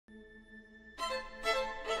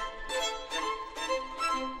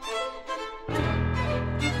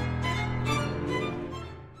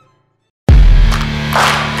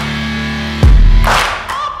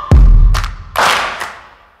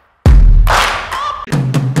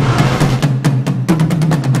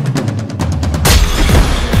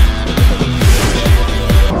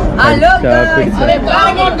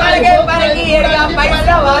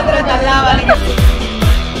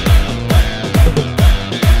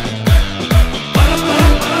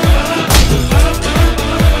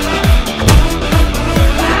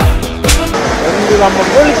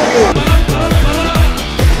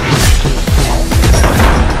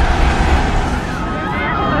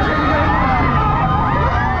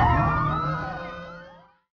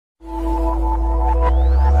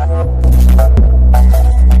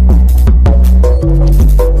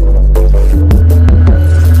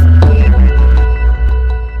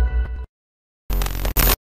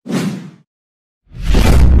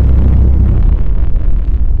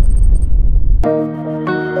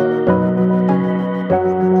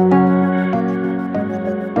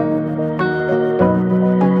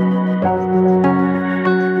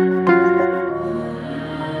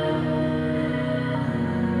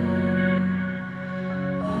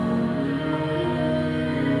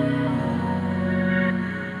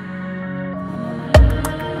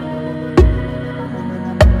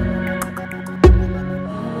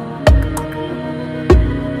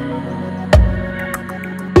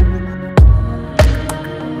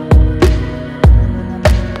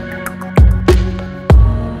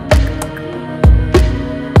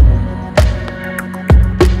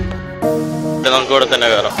നമുക്ക് ഇവിടെ തന്നെ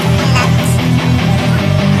കയറാം.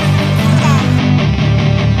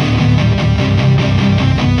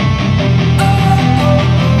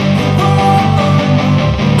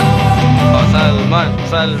 സൽമാൻ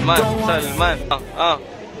സൽമാൻ സൽമാൻ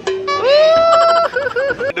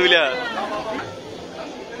ഇടൂല.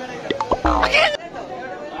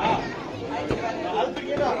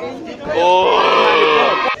 ഓ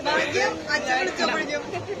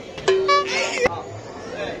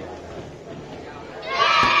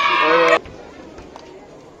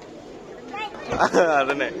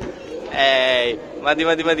അതന്നെ. ഏയ് മതി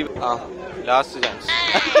മതി മതി. ആ ലാസ്റ്റ് ചാൻസ്.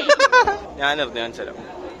 ഞാനെറിഞ്ഞു കാണിച്ചു തരാം.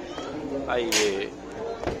 അയ്യേ.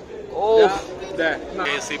 ഓ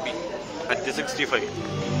KCP at 65.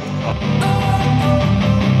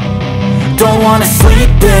 Don't wanna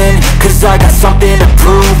sleep in, cause I got something to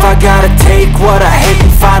prove. I gotta take what I hate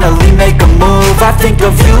and finally make a move. I think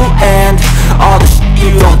of you and all the shit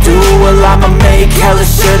you don't do. Well, I'ma make hella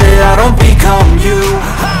sure that I don't become you.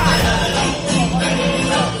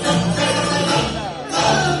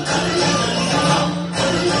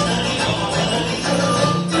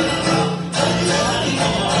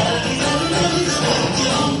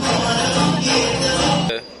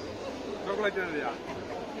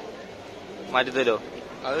 മാറ്റി തരുമോ?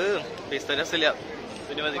 അത് പിസ്തരസില്ല.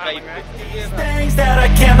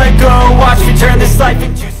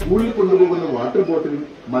 സ്കൂളിൽ കൊണ്ടുപോകുന്ന water ബോട്ടിലും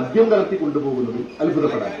മദ്യം കലർത്തി കൊണ്ടുപോകുന്നതും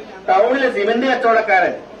അത്ഭുതപ്പെടാൻ. ടൗണിലെ cement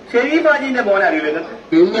കച്ചവടക്കാരൻ ഷെരീഫാജിന്റെ മോനെ അറിയില്ല.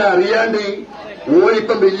 പിന്നെ അറിയാണ്ട്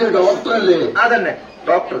ഓരിപ്പം വലിയ ഡോക്ടറല്ലേ? അതന്നെ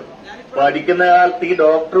ഡോക്ടർ. പഠിക്കുന്ന കാലത്ത് ഈ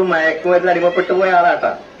ഡോക്ടറും മയക്കുമരുന്ന് അടിമപ്പെട്ടു പോയ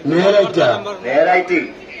ആളാട്ടാ. നേരായിട്ട്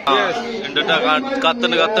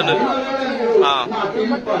കത്തുണ്ട് കത്തുണ്ട്. ആ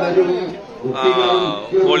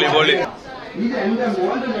പൊളി പൊളി.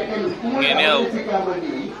 ഇങ്ങനെയാവും.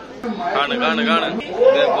 കാണ് കാണ് കാണ്.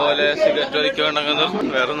 ഇതേപോലെ സിഗരറ്റ് വലിക്കുന്നുണ്ടെങ്കിൽ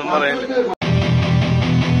വേറൊന്നും പറയില്ല.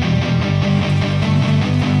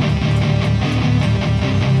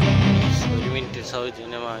 ഒരു minute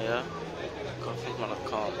സൗജന്യമായ coffee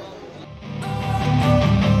മണക്കാം.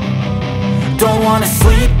 Don't wanna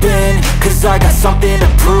sleep in, cause I got something to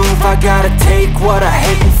prove. I gotta take what I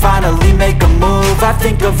hate and finally make a move. I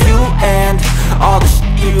think of you and all the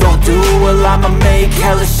shit you don't do. Well, I'ma make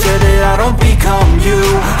hella sure that I don't become you.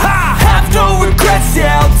 I have no regrets,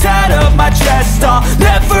 yeah, I'll tie up my chest. I'll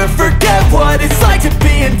never forget what it's like to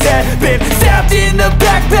be in debt. Been stabbed in the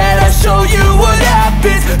back bed, I'll show you what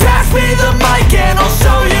happens. Pass me the mic and I'll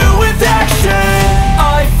show you with action.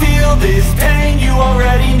 I feel this pain, you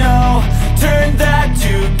already know. Turn that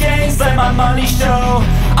to gains, let my money show.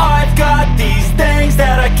 I've got these things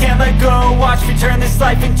that I can't let go. Watch me turn this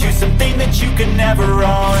life into something that you can never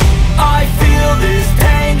own. I feel this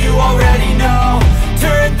pain, you already know.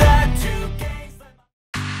 Turn that to gains,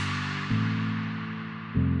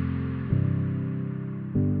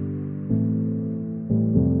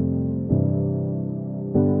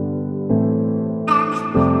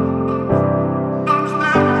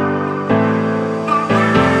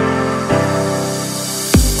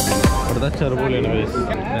 let അച്ചാർ പൊളിയാണ് guys.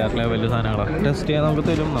 വേറെ വലിയ സാധനങ്ങളാണ്. Test ചെയ്യാൻ നമുക്ക്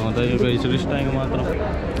തരും. നമുക്ക് കഴിച്ചിട്ട് ഇഷ്ടമായെങ്കിൽ മാത്രം.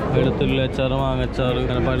 വെളുത്തുള്ളി അച്ചാർ, മാങ്ങച്ചാറ്,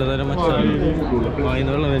 അങ്ങനെ പലതരം അച്ചാർ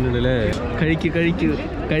വാങ്ങിന്ന് വെള്ളം വരുന്നുണ്ട് അല്ലേ.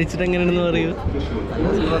 കഴിച്ചിട്ട് എങ്ങനെയാണെന്ന് പറയൂ.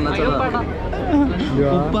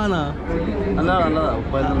 ഉപ്പാനാ?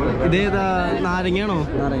 ഇതേതാ? നാരങ്ങയാണോ?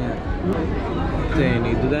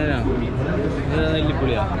 ഇത് തരാ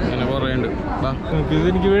നെല്ലിപ്പുളിയാ. അങ്ങനെ കുറേ ഉണ്ട്. ഇത്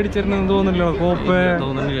എനിക്ക് മേടിച്ചിരുന്നെന്ന് തോന്നില്ല. കോപ്പ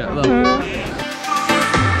തോന്നുന്നില്ല.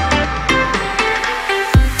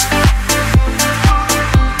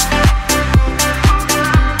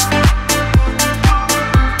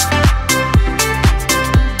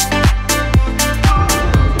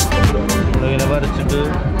 ഇങ്ങനെ വരച്ചിട്ട്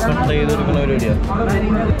കട്ട് ചെയ്തെടുക്കുന്ന പരിപാടിയാണ്.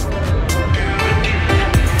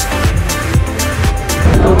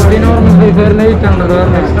 നോർമൽ സൈസ് വരുന്ന 800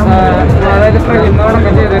 അതായത് ഫ്രെയിം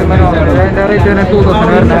അടക്കം ചെയ്ത് വരുമ്പോൾ അതിൻ്റെ റേറ്റ് തന്നെ 2000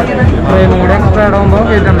 വരുന്നത്. ഫ്രെയിം കൂടെ എക്സ്ട്രാ ആകുമ്പോൾ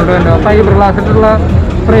 800 വരുന്നത്. ഫൈബർ ഗ്ലാസ്സിട്ടുള്ള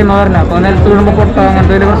ഫ്രെയിം വരുന്നത്. അപ്പോൾ നിലത്ത് വീഴുമ്പോൾ പൊട്ട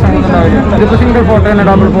അങ്ങനത്തെ വലിയ പ്രശ്നങ്ങളൊന്നും ഉണ്ടാവില്ല. ഇതിപ്പോൾ സിംഗിൾ ഫോട്ടോ തന്നെ,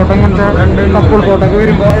 ഡബിൾ ഫോട്ടോ, അങ്ങനത്തെ കപ്പിൾ ഫോട്ടോ ഒക്കെ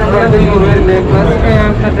വരുമ്പോൾ 200 വരുന്നത് പ്ലസ്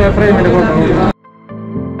മറ്റേ ഫ്രെയിമിൻ്റെ ഫോട്ടോ.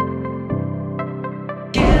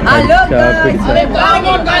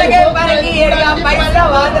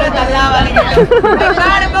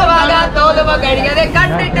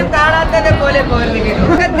 കണ്ടിട്ടും കാണാത്തത് പോലെ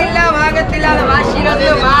പോകത്തില്ല, വാങ്ങത്തില്ലാതെ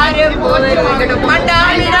വാശിയിലൊന്നും ആരും പോകുന്നു.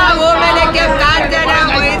 പണ്ടാമിന ഓമനയ്ക്കും കാഞ്ചന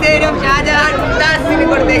മൊയ്തേനും ഷാജഹാൻ മുംതാസിന്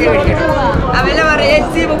കൊടുത്തേക്ക് മേടിക്കണം. ആ വില പറയും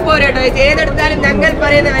SC 30 കേട്ടോ. ഏതെടുത്താലും ഞങ്ങൾ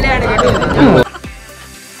പറയുന്ന വിലയാണ് കേട്ടോ.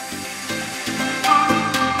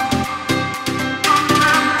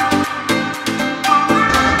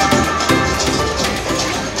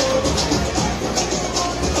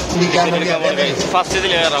 ഫസ്റ്റ്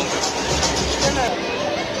ഇതിൽ കയറാം.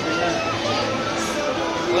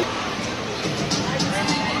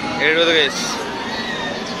 ഗൈസ്.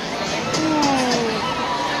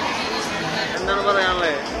 എന്താണ്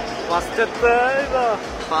പറയാനുള്ളത്? ഫസ്റ്റത്തെ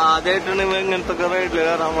ആദ്യമായിട്ടാണ് ഇങ്ങനത്തെ ഒക്കെ റൈഡില്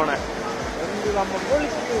കയറാൻ പോണേ.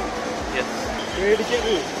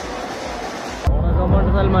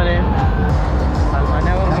 സൽമാനെ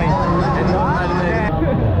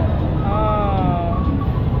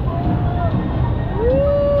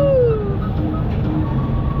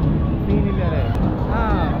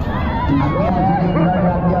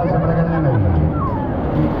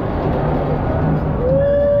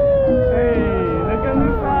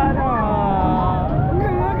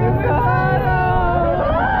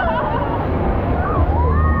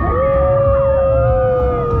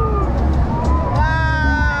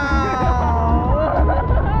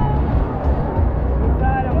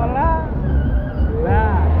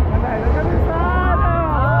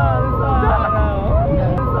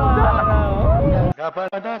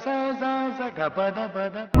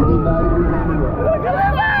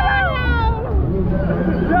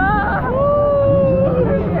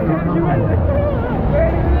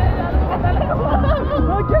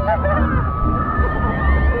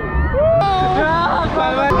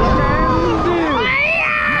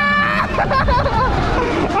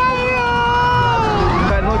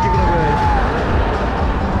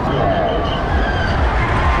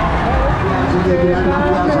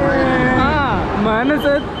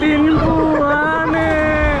മനസത്തിൻ പൂവാണ്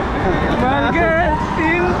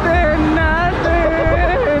മകത്തിൻ തെന്നാണ്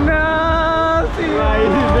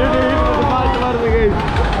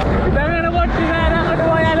ഇതങ്ങനെ പൊട്ടി നേരം അങ്ങോട്ട്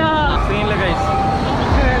പോയാലോ? സീനില്ല ഗൈസ്.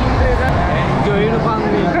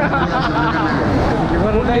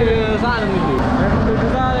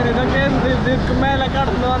 ഇതൊക്കെ എന്ത് മേലെ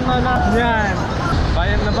കടന്നു വന്നാ ഞാൻ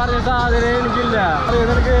എന്ന് പറഞ്ഞ സാധനം എനിക്കില്ല.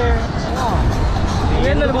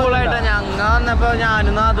 നിനക്ക് കൂളായിട്ടാ ഞങ്ങ വന്നപ്പോ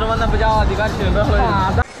ഞാനും നാദ്രം വന്നപ്പോ ജാതി കരച്ചിട്ടുണ്ടോ?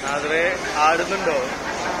 ആടുന്നുണ്ടോ?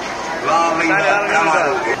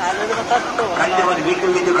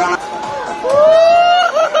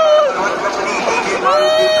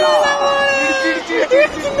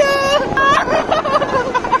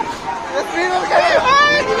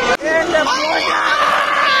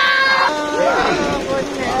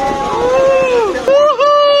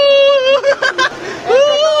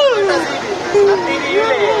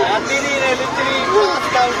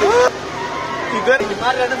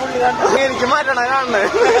 എനിക്ക് മാറ്റണ കാണണേ.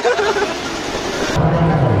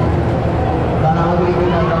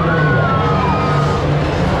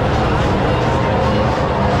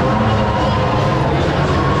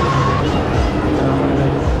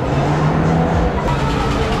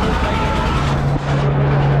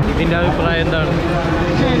 ഇതിന്റെ അഭിപ്രായം എന്താണ്?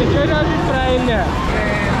 എനിക്കൊരു അഭിപ്രായമില്ല.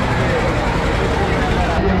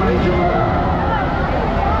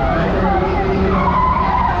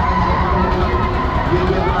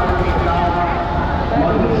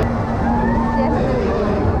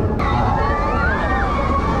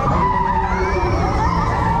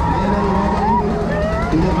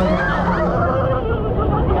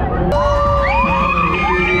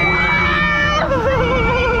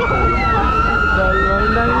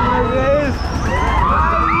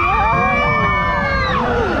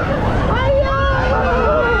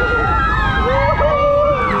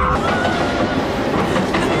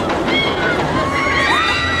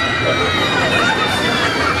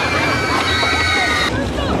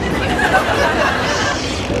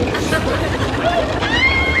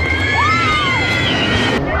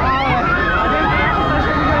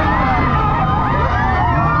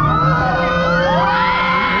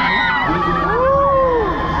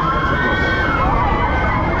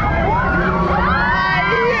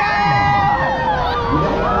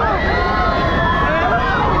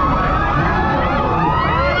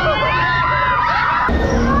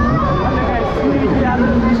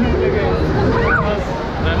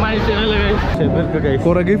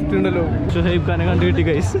 കുറെ ഗിഫ്റ്റ് ഉണ്ടല്ലോ. ഷുഹൈബ് ഖാനെ കണ്ടു കിട്ടി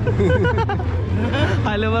ഗൈസ്.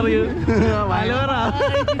 ഹലോ പറയൂ, ഹലോ പറ.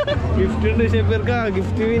 ഗിഫ്റ്റ് ഉണ്ട് ഷെബീർക്ക,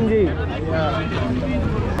 ഗിഫ്റ്റ് വിൻ ചെയ്യും.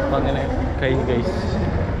 അപ്പം അങ്ങനെ കഴിഞ്ഞു ഗൈസ്.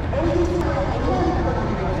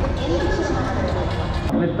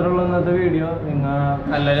 അപ്പം ഇത്രയുള്ള ഇന്നത്തെ വീഡിയോ. നിങ്ങൾ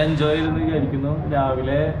എല്ലാവരും എൻജോയ് ചെയ്തെന്ന് വിചാരിക്കുന്നു.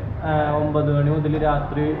 രാവിലെ 9 മണി മുതൽ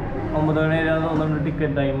രാത്രി 9 മണി വരെ തോന്നുന്നുണ്ട്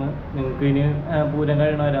ടിക്കറ്റ് ടൈം. നിങ്ങൾക്ക് ഇനി പൂരം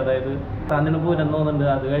കഴിയണവരെ, അതായത് അതിന് പൂരം തോന്നുന്നുണ്ട്.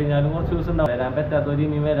 അത് കഴിഞ്ഞാലും കുറച്ച് ദിവസം ഉണ്ടാവും. വരാൻ പറ്റാത്തവർ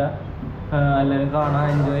ഇനി വരാം. എല്ലാവരും കാണാൻ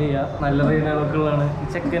എൻജോയ് ചെയ്യുക. നല്ല റീലുകളൊക്കെ ഉള്ളതാണ്.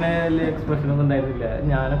 ചെക്കനെ വലിയ എക്സ്പ്രഷനൊന്നും ഉണ്ടായിരുന്നില്ല.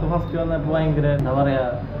 ഞാനൊക്കെ ഫസ്റ്റ് വന്നപ്പോൾ ഭയങ്കര എന്താ പറയുക,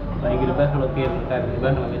 ഭയങ്കര ബഹളമൊക്കെ ആയിരുന്നു. കരഞ്ഞ്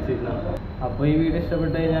ബഹളം വെച്ചിരുന്നത്. അപ്പോൾ ഈ വീഡിയോ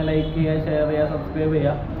ഇഷ്ടപ്പെട്ട് കഴിഞ്ഞാൽ ലൈക്ക് ചെയ്യുക, ഷെയർ ചെയ്യുക, സബ്സ്ക്രൈബ്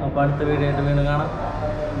ചെയ്യുക. അപ്പോൾ അടുത്ത വീഡിയോ ആയിട്ട് വീണ്ടും കാണാം.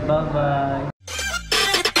 ബൈ.